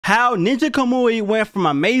how Ninja Kamui went from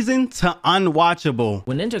amazing to unwatchable.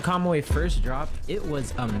 When Ninja Kamui first dropped, it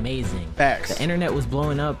was amazing. Facts. The internet was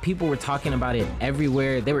blowing up. People were talking about it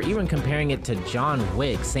everywhere. They were even comparing it to John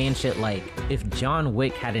Wick, saying shit like, if John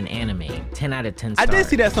Wick had an anime, 10 out of 10 stars. I did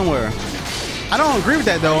see that somewhere. I don't agree with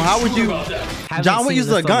that though. How would you? John Wick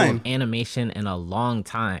uses a gun. Animation in a long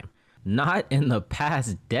time. Not in the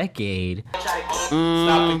past decade. Stop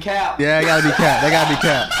the cap. Yeah, it gotta be cap. That gotta be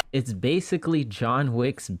cap. It's basically John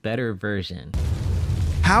Wick's better version.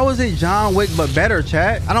 How is it John Wick but better,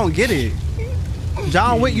 chat? I don't get it.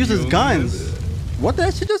 John Wick uses guns. What did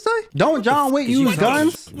that shit just say? Don't John Wick use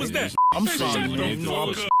guns? What's that? I'm sorry, man.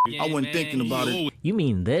 No, I wasn't thinking about it. You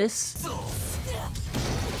mean this?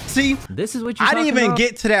 See, this is what you. I didn't even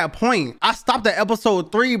get to that point. I stopped at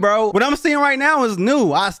episode 3, bro. What I'm seeing right now is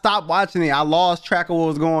new. I stopped watching it. I lost track of what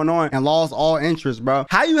was going on and lost all interest, bro.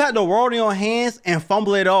 How you had the world in your hands and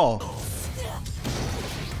fumble it all?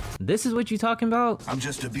 This is what you talking about? I'm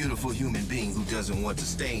just a beautiful human being who doesn't want to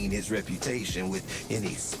stain his reputation with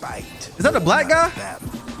any spite. Is that the black guy?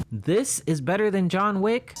 This is better than John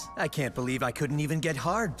Wick? I can't believe I couldn't even get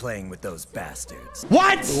hard playing with those bastards.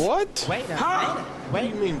 What? What? Wait, What do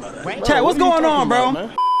you mean by that? Chat, what's going on,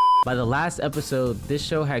 bro? By the last episode, this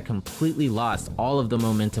show had completely lost all of the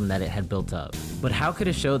momentum that it had built up. But how could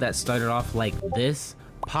a show that started off like this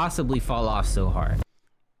possibly fall off so hard?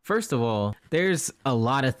 First of all, there's a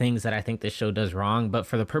lot of things that I think this show does wrong, but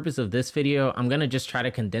for the purpose of this video, I'm gonna just try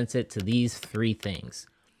to condense it to these 3 things.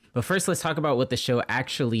 But first, let's talk about what the show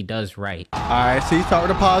actually does right. All right, see, start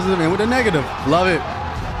with the positive and with the negative. Love it.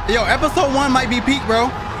 Yo, episode 1 might be peak, bro.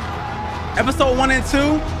 Episode 1 and 2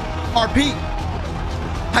 are peak.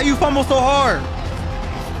 How you fumble so hard?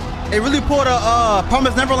 It really pulled a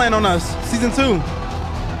Promised Neverland on us, season 2.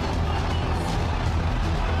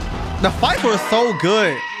 The fights were so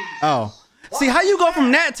good. Oh. See, how you go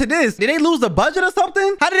from that to this? Did they lose the budget or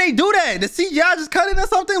something? How did they do that? Did CGI just cut it or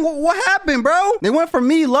something? What happened, bro? They went from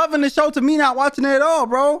me loving the show to me not watching it at all,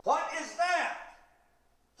 bro. What is that?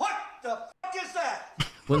 What the fuck is that?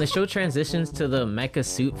 When the show transitions to the mecha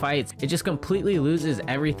suit fights, it just completely loses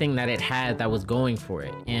everything that it had that was going for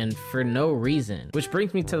it, and for no reason. Which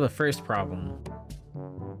brings me to the first problem.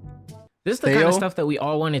 This is the kind of stuff that we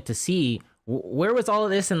all wanted to see. Where was all of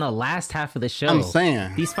this in the last half of the show? I'm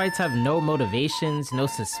saying. These fights have no motivations, no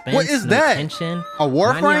suspense, what is no that? tension. A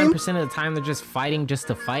warframe? 99% of the time they're just fighting just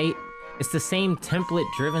to fight. It's the same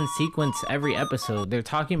template-driven sequence every episode. They're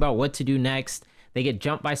talking about what to do next. They get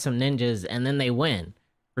jumped by some ninjas and then they win.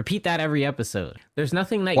 Repeat that every episode. There's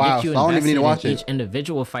nothing that gets you invested in each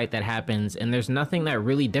individual fight that happens, and there's nothing that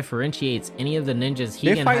really differentiates any of the ninjas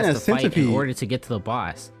Higan has to fight in order to get to the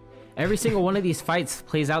boss. Every single one of these fights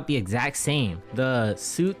plays out the exact same. The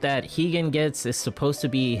suit that Higan gets is supposed to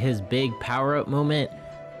be his big power-up moment,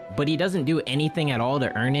 but he doesn't do anything at all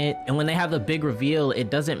to earn it. And when they have the big reveal, it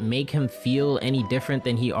doesn't make him feel any different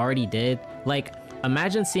than he already did. Like,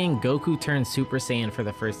 imagine seeing Goku turn Super Saiyan for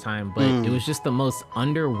the first time, but it was just the most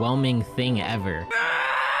underwhelming thing ever.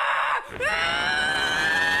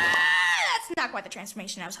 Not quite the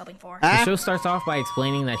transformation I was hoping for. The show starts off by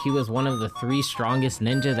explaining that he was one of the 3 strongest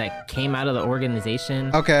ninja that came out of the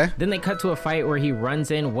organization. Okay. Then they cut to a fight where he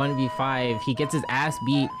runs in 1v5, he gets his ass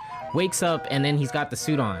beat, wakes up, and then he's got the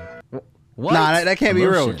suit on. What? Nah, that can't be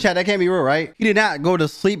real. Chat, that can't be real, right? He did not go to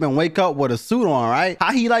sleep and wake up with a suit on, right?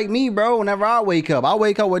 How he like me, bro? Whenever I wake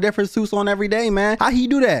up with different suits on every day, man. How he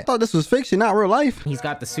do that? I thought this was fiction, not real life. He's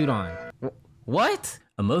got the suit on. What?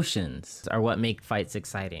 Emotions are what make fights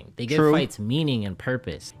exciting. They give fights meaning and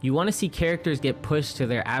purpose. You want to see characters get pushed to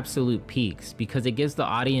their absolute peaks because it gives the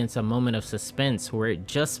audience a moment of suspense where it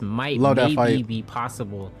just might maybe be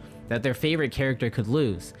possible that their favorite character could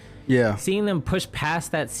lose. Yeah. Seeing them push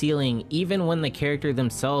past that ceiling, even when the character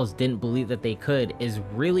themselves didn't believe that they could, is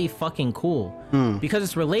really fucking cool. Because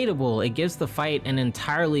it's relatable, it gives the fight an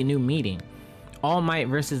entirely new meaning. All Might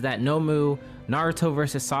versus that Nomu, Naruto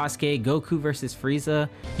versus Sasuke, Goku versus Frieza.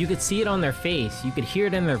 You could see it on their face, you could hear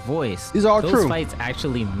it in their voice. These are all true. Those fights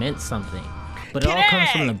actually meant something. But it all comes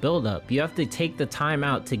from the build-up. You have to take the time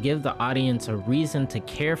out to give the audience a reason to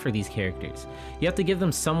care for these characters. You have to give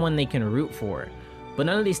them someone they can root for. But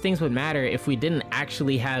none of these things would matter if we didn't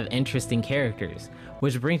actually have interesting characters.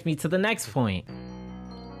 Which brings me to the next point.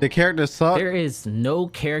 The characters suck. There is no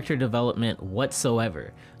character development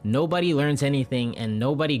whatsoever. nobody learns anything and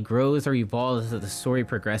nobody grows or evolves as the story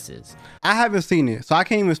progresses. I haven't seen it, so I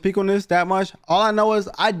can't even speak on this that much. All I know is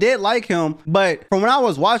I did like him, but from when I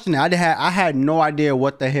was watching it, I had no idea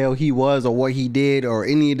what the hell he was or what he did or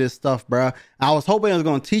any of this stuff, bruh. I was hoping it was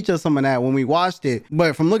gonna teach us some of that when we watched it,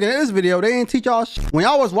 but from looking at this video, they didn't teach y'all shit. When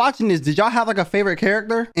y'all was watching this, did y'all have like a favorite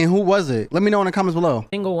character, and who was it? Let me know in the comments below.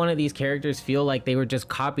 Single one of these characters feel like they were just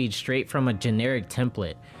copied straight from a generic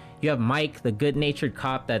template. You have Mike, the good-natured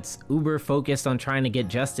cop that's uber focused on trying to get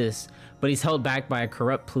justice, but he's held back by a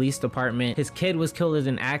corrupt police department. His kid was killed in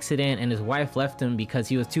an accident and his wife left him because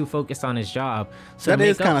he was too focused on his job. So that to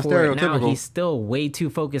make is kind up of for it, now stereotypical. he's still way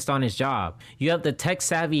too focused on his job. You have the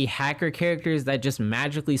tech-savvy hacker characters that just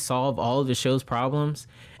magically solve all of the show's problems.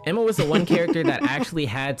 Emma was the one character that actually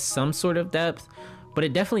had some sort of depth, but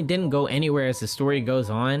it definitely didn't go anywhere as the story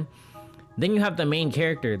goes on. Then you have the main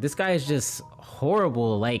character. This guy is just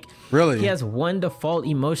horrible. Like, really, he has one default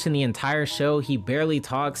emotion the entire show. He barely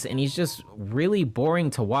talks and he's just really boring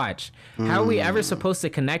to watch. How are we ever supposed to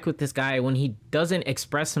connect with this guy when he doesn't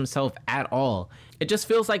express himself at all? It just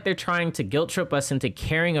feels like they're trying to guilt trip us into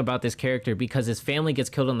caring about this character because his family gets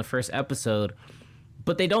killed in the first episode,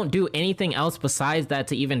 but they don't do anything else besides that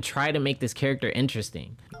to even try to make this character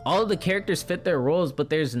interesting. All of the characters fit their roles, but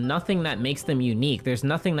there's nothing that makes them unique. There's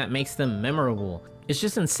nothing that makes them memorable. It's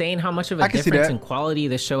just insane how much of a difference in quality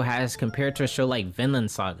this show has compared to a show like Vinland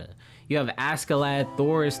Saga. You have Askeladd,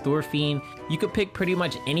 Thors, Thorfinn. You could pick pretty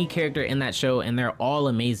much any character in that show and they're all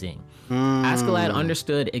amazing. Askeladd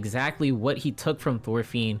understood exactly what he took from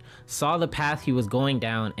Thorfinn, saw the path he was going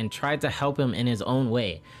down, and tried to help him in his own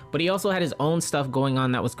way. But he also had his own stuff going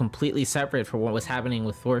on that was completely separate from what was happening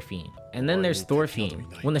with Thorfinn. And then there's Thorfinn.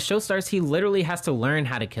 When the show starts, he literally has to learn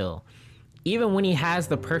how to kill. Even when he has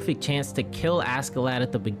the perfect chance to kill Askeladd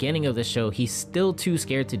at the beginning of the show, he's still too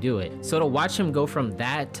scared to do it. So to watch him go from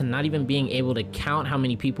that to not even being able to count how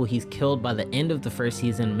many people he's killed by the end of the first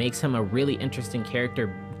season makes him a really interesting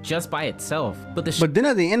character just by itself. But then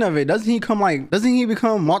at the end of it, doesn't he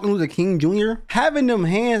become Martin Luther King Jr.? Having them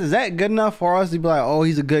hands, is that good enough for us to be like, oh,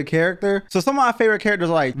 he's a good character? So some of my favorite characters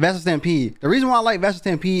are like Vesta Stampede. The reason why I like Vesta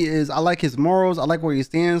Stampede is I like his morals, I like what he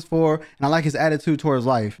stands for, and I like his attitude towards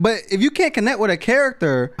life. But if you can't connect with a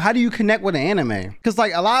character, how do you connect with an anime? Because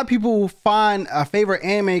like a lot of people find a favorite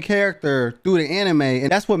anime character through the anime, and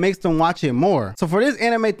that's what makes them watch it more. So for this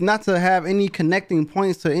anime not to have any connecting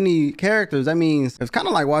points to any characters, that means it's kind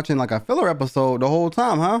of like watching like a filler episode the whole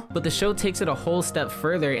time, huh? But the show takes it a whole step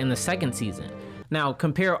further in the second season. Now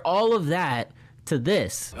compare all of that to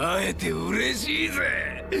this.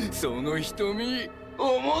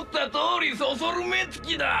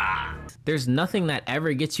 There's nothing that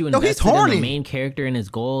ever gets you invested in the main character and his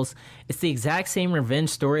goals. It's the exact same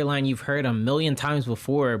revenge storyline you've heard a million times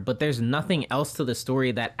before, but there's nothing else to the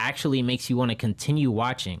story that actually makes you want to continue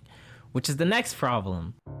watching, which is the next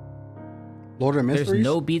problem. Lord of Mysteries? There's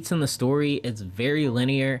no beats in the story. It's very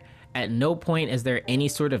linear. At no point is there any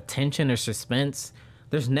sort of tension or suspense.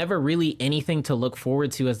 There's never really anything to look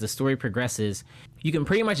forward to as the story progresses. You can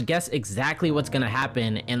pretty much guess exactly what's gonna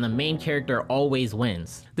happen, and the main character always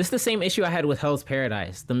wins. This is the same issue I had with Hell's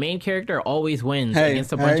Paradise. The main character always wins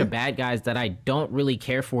against a bunch of bad guys that I don't really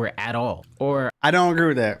care for at all. Or I don't agree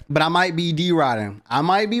with that, but I might be D-riding. I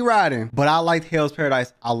might be riding, but I liked Hell's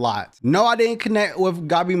Paradise a lot. No, I didn't connect with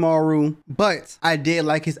Gabimaru, but I did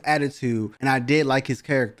like his attitude and I did like his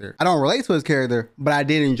character. I don't relate to his character, but I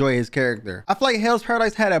did enjoy his character. I feel like Hell's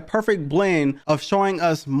Paradise had a perfect blend of showing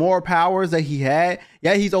us more powers that he had.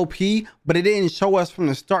 Yeah, he's OP, but it didn't show us from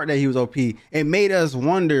the start that he was OP. It made us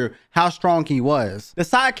wonder how strong he was. The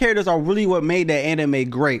side characters are really what made that anime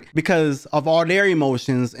great because of all their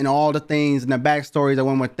emotions and all the things and the backstories that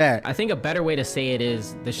went with that. I think a better way to say it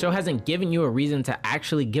is the show hasn't given you a reason to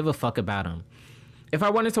actually give a fuck about him. If I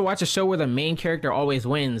wanted to watch a show where the main character always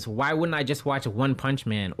wins, why wouldn't I just watch One Punch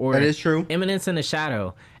Man or that is true. Eminence in the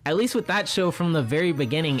Shadow? At least with that show from the very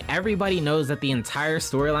beginning, everybody knows that the entire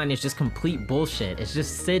storyline is just complete bullshit. It's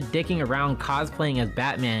just Sid dicking around cosplaying as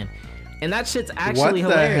Batman. And that shit's actually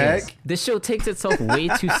hilarious. Heck? This show takes itself way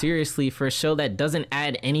too seriously for a show that doesn't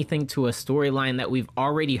add anything to a storyline that we've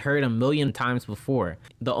already heard a million times before.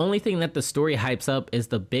 The only thing that the story hypes up is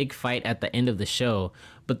the big fight at the end of the show,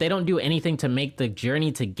 but they don't do anything to make the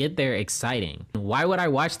journey to get there exciting. Why would I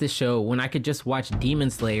watch this show when I could just watch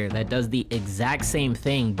Demon Slayer that does the exact same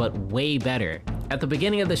thing but way better? At the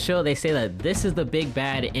beginning of the show, they say that this is the big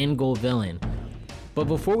bad end goal villain. But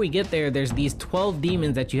before we get there, there's these 12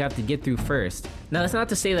 demons that you have to get through first. Now, that's not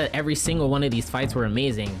to say that every single one of these fights were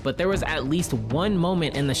amazing, but there was at least one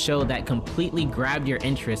moment in the show that completely grabbed your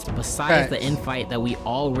interest besides the end fight that we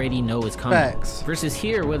already know is coming. Versus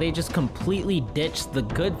here, where they just completely ditched the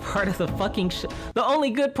good part of the fucking show. The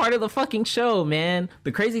only good part of the fucking show, man.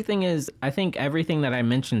 The crazy thing is, I think everything that I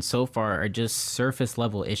mentioned so far are just surface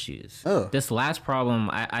level issues. This last problem,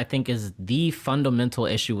 I think, is the fundamental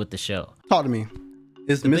issue with the show. Talk to me.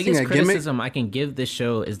 Is the missing biggest a gimmick? criticism I can give this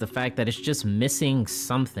show is the fact that it's just missing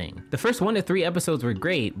something. The first 1 to 3 episodes were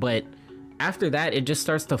great, but after that, it just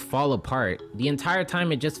starts to fall apart. The entire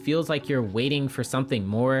time, it just feels like you're waiting for something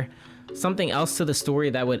more, something else to the story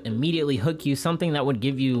that would immediately hook you, something that would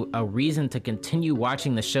give you a reason to continue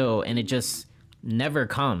watching the show, and it just never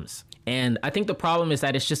comes. And I think the problem is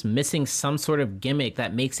that it's just missing some sort of gimmick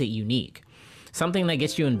that makes it unique. Something that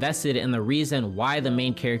gets you invested in the reason why the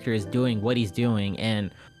main character is doing what he's doing, and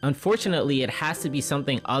unfortunately, it has to be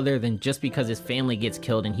something other than just because his family gets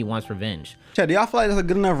killed and he wants revenge. Chad, do y'all feel like that's a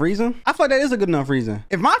good enough reason? I feel like that is a good enough reason.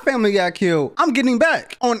 If my family got killed, I'm getting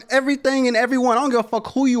back on everything and everyone. I don't give a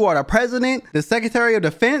fuck who you are, the president, the secretary of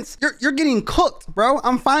defense. You're getting cooked, bro.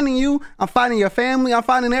 I'm finding you. I'm finding your family. I'm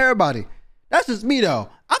finding everybody. That's just me, though.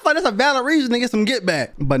 I thought that's a valid reason to get some get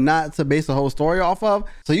back, but not to base the whole story off of.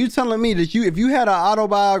 So you telling me that if you had an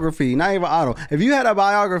autobiography, not even auto, if you had a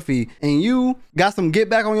biography and you got some get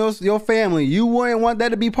back on your family, you wouldn't want that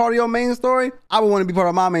to be part of your main story? I would want to be part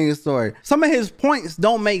of my main story. Some of his points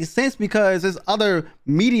don't make sense because there's other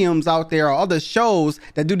mediums out there or other shows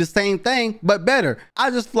that do the same thing, but better. I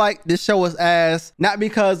just feel like this show was ass, not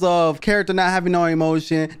because of character not having no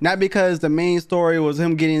emotion, not because the main story was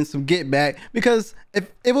him getting some get back, because if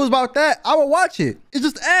it was about that, I would watch it. It's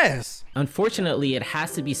just ass. Unfortunately, it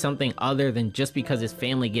has to be something other than just because his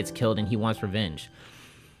family gets killed and he wants revenge.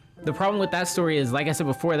 The problem with that story is, like I said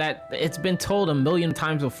before, that it's been told a million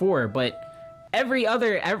times before, but every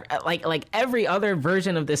other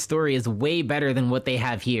version of this story is way better than what they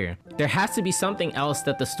have here. There has to be something else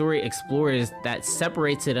that the story explores that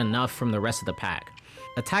separates it enough from the rest of the pack.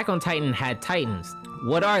 Attack on Titan had Titans.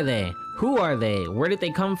 What are they? Who are they? Where did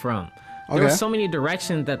they come from? There were so many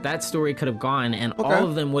directions that story could have gone, and all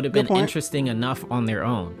of them would have been interesting enough on their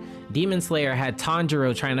own. Demon Slayer had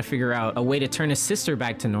Tanjiro trying to figure out a way to turn his sister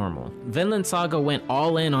back to normal. Vinland Saga went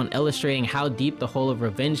all in on illustrating how deep the hole of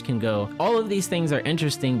revenge can go. All of these things are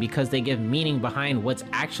interesting because they give meaning behind what's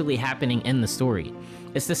actually happening in the story.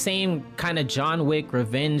 It's the same kind of John Wick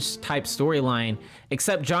revenge type storyline,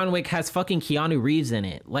 except John Wick has fucking Keanu Reeves in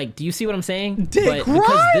it. Like, do you see what I'm saying? But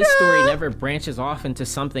because this story never branches off into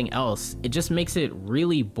something else, it just makes it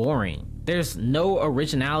really boring. There's no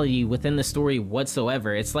originality within the story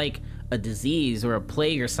whatsoever. It's like a disease or a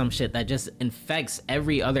plague or some shit that just infects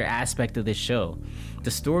every other aspect of this show.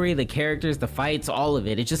 The story, the characters, the fights, all of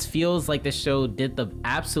it. It just feels like the show did the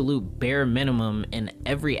absolute bare minimum in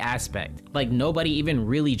every aspect. Like nobody even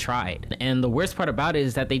really tried. And the worst part about it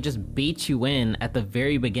is that they just bait you in at the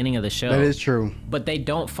very beginning of the show. That is true. But they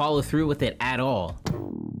don't follow through with it at all.